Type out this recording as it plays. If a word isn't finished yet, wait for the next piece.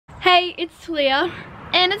Hey, it's Talia.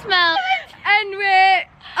 And it's Mel. And we're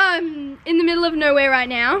in the middle of nowhere right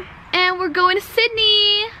now. And we're going to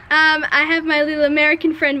Sydney. I have my little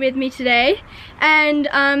American friend with me today. And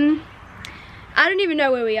I don't even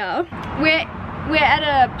know where we are. We're at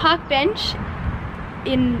a park bench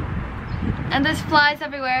in... And there's flies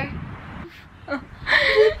everywhere. A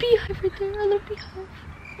little beehive right there, a little beehive.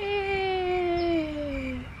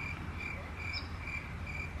 Hey.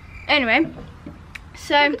 Anyway,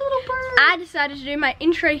 so I decided to do my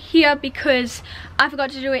intro here because I forgot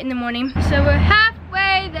to do it in the morning. So we're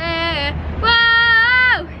halfway there.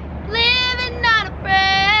 Whoa! Living on a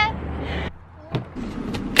prayer.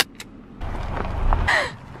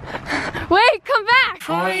 Wait, come back!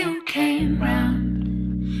 Before you came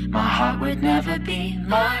round, my heart would never beat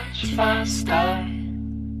much faster.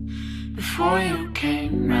 Before you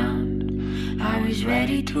came round, I was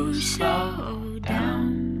ready to slow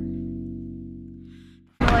down.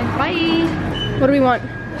 Bye. What do we want?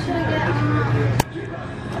 What should I get?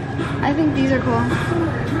 I think these are cool.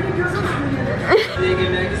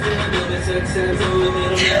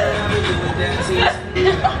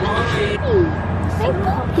 Hey,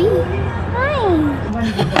 Poppy. Hi.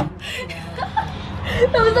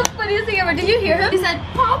 That was the funniest thing ever. Did you hear him? He said,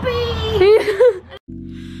 Poppy!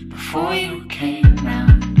 Before you came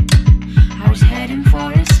round, I was heading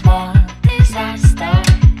for a small disaster.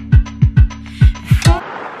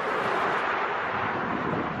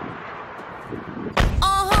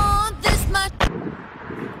 This much.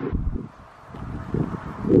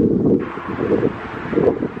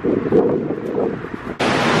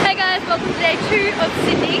 Hey guys, welcome to day 2 of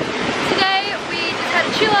Sydney. Today we just had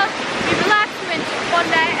a chiller, we relaxed, we went to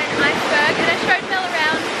Bondi and Iceberg, and I showed Mel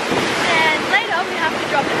around. And later we have to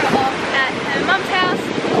drop her off at her mum's house,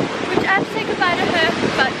 which I have to say goodbye to her,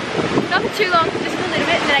 but not for too long, just for a little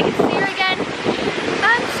bit, and then I get to see her again.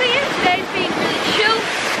 So yeah, today's been really chill.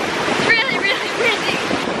 It's really, really windy.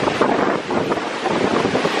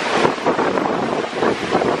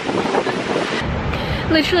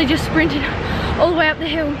 Literally just sprinted all the way up the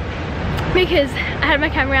hill because I had my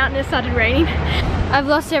camera out and it started raining. I've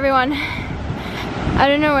lost everyone. I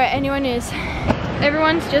don't know where anyone is.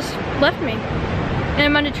 Everyone's just left me. And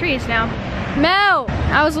I'm under trees now. Mel!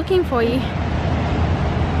 I was looking for you.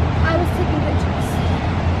 I was taking pictures.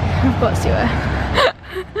 Of course you were.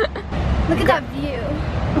 Look at that view.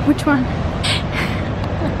 Which one?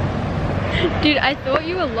 Dude, I thought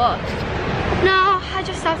you were lost. No, I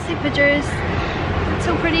just stopped to take pictures. It's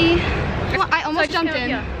so pretty. I almost jumped in.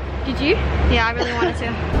 Here. Did you? Yeah, I really wanted to.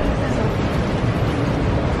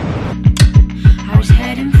 I was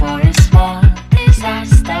heading for a small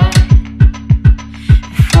disaster.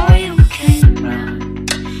 Before you came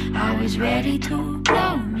round, I was ready to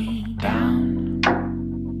blow me down.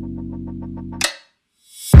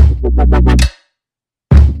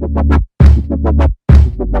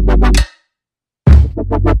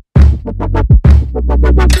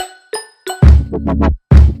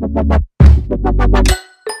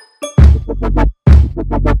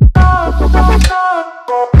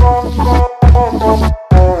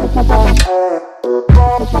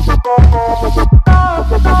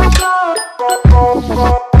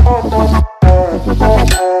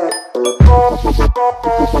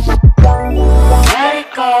 Let it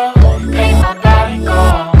go, make my body go.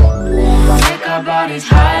 Take our bodies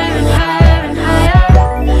higher and higher and higher.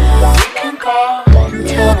 We can go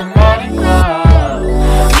until the morning glow.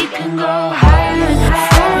 We can go higher and higher.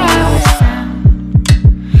 Before I was found,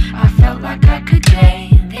 I felt like I could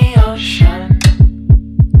gain the ocean.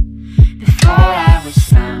 Before I was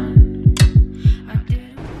found, I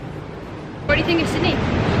did. What do you think of Sydney?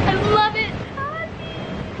 I love it.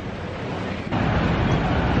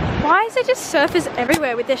 Why is there just surfers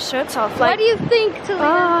everywhere with their shirts off? Like, What do you think, Talia?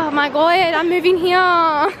 oh my god, I'm moving here.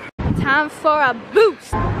 Time for a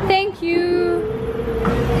boost. Thank you.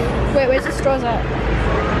 Wait, where's the straws at?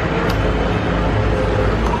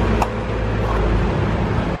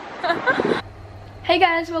 Hey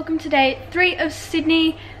guys, welcome to day 3 of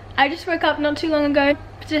Sydney. I just woke up not too long ago.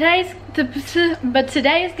 Today is going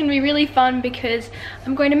to be really fun because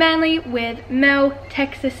I'm going to Manly with Mel,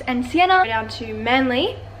 Texas and Sienna. We're down to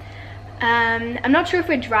Manly. I'm not sure if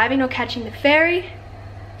we're driving or catching the ferry,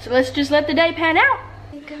 so let's just let the day pan out.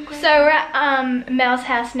 So we're at Mel's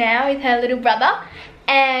house now with her little brother,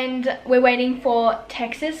 and we're waiting for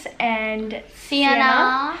Texas and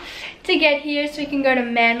Sienna to get here so we can go to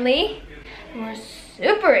Manly. We're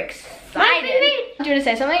super excited. Do you want to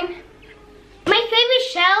say something? My favorite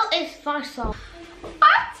shell is fossil.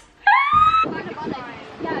 What?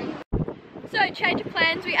 So So change of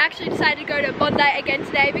plans, we actually decided to go to Bondi again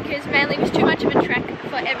today because Manly was too much of a trek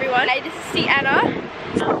for everyone. Hey, this is Sienna.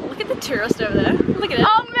 Look at the tourist over there. Look at it.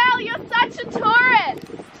 Oh Mel, you're such a tourist!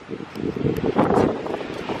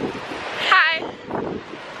 Hi.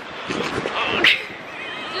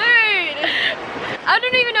 Dude! I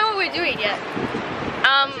don't even know what we're doing yet.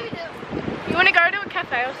 You want to go to a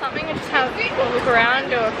cafe or something and just have a look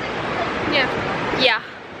around or... Yeah.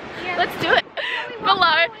 Let's do it.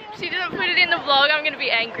 Below, she didn't put it in the vlog, I'm going to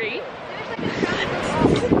be angry.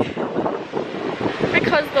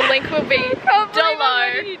 Because the link will be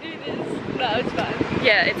below. No, it's fine.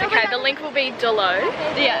 Yeah, it's okay. The link will be below.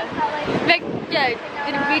 Yeah. Like, yeah,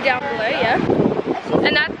 it'll be down below, yeah.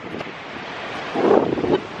 And that's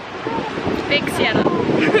big Sienna.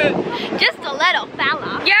 Just a little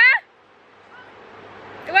fella. Yeah?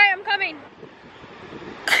 Wait, I'm coming.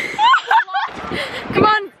 Come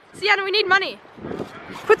on, Sienna, we need money.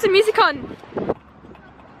 Put some music on.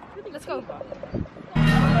 Let's go. What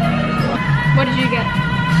did you get?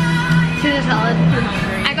 Caesar salad.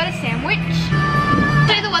 I got a sandwich.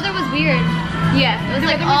 Today the weather was weird. Yeah. It was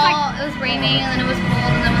like it was raining and then it was cold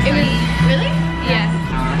and then it was sunny. Really? Yeah.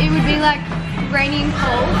 It would be like rainy and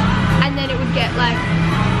cold and then it would get like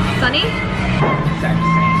sunny.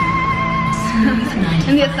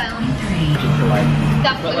 In the asylum.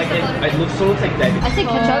 But like it looks sort of like David. I take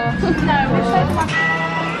ketchup. No, we're so fucking.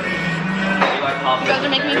 You guys are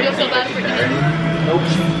making me feel so bad for eating. Nope.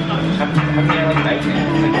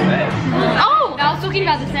 Oh! I was talking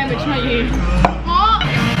about the sandwich, not you. Oh.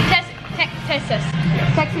 Texas.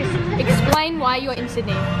 Explain why you're in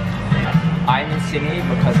Sydney. I'm in Sydney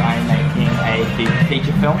because I'm making a big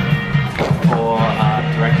feature film for a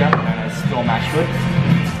director known as Storm Ashwood.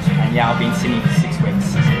 And yeah, I'll be in Sydney for 6 weeks.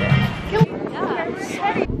 So yeah. Yes.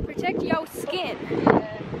 Protect your skin.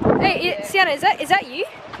 Hey, Sienna, is that you?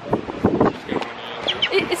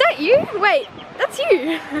 Is that you? Wait, that's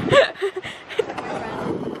you.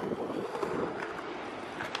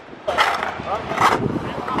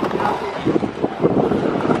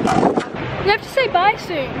 You have to say bye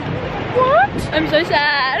soon. What? I'm so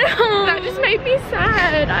sad. That just made me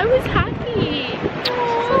sad. I was happy.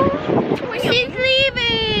 She's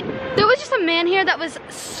leaving! There was just a man here that was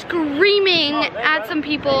screaming at some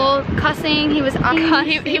people, cussing. He was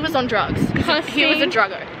He was on drugs. He was a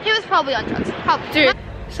drugger. He was probably on drugs. Probably. Dude.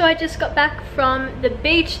 So I just got back from the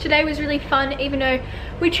beach. Today was really fun, even though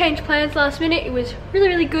we changed plans last minute. It was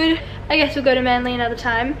really good. I guess we'll go to Manly another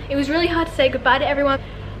time. It was really hard to say goodbye to everyone.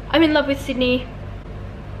 I'm in love with Sydney.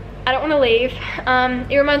 I don't want to leave.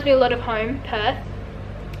 It reminds me a lot of home, Perth.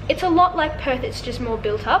 It's a lot like Perth, it's just more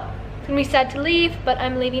built up. It's gonna be sad to leave, but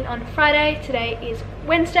I'm leaving on Friday. Today is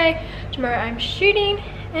Wednesday. Tomorrow I'm shooting,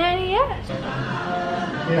 and yeah.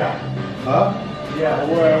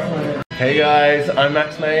 Hey guys, I'm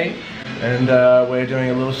Max May, and we're doing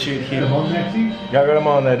a little shoot here. Yeah, I got them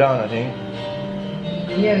on, they're done, I think.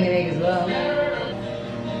 You having an egg as well?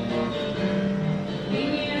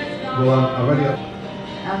 Well, I've already got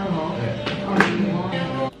Alcohol?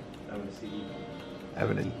 Yeah.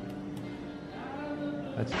 Evident.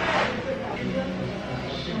 That's yeah,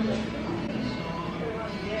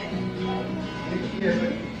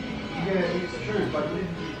 it's true, but you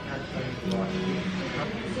can't say like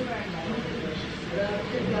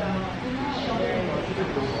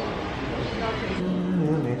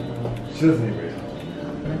she doesn't even read.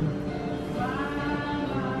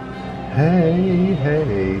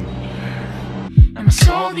 Hey. And my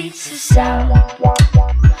soul beats the sound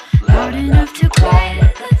loud enough to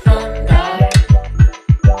quiet the thunder.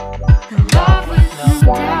 In love with no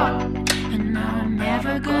doubt, and I'm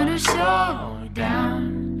never gonna slow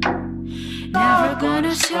down. Never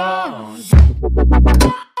gonna slow down.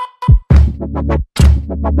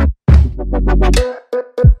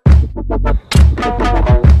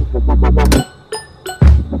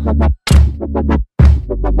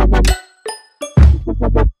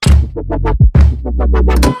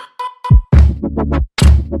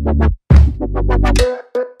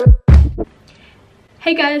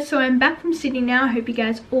 Hey guys, so I'm back from Sydney now. I hope you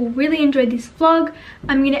guys all really enjoyed this vlog.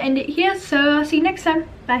 I'm gonna end it here, so I'll see you next time.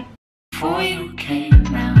 Bye. Before you came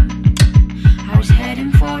round, I was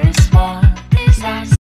heading for a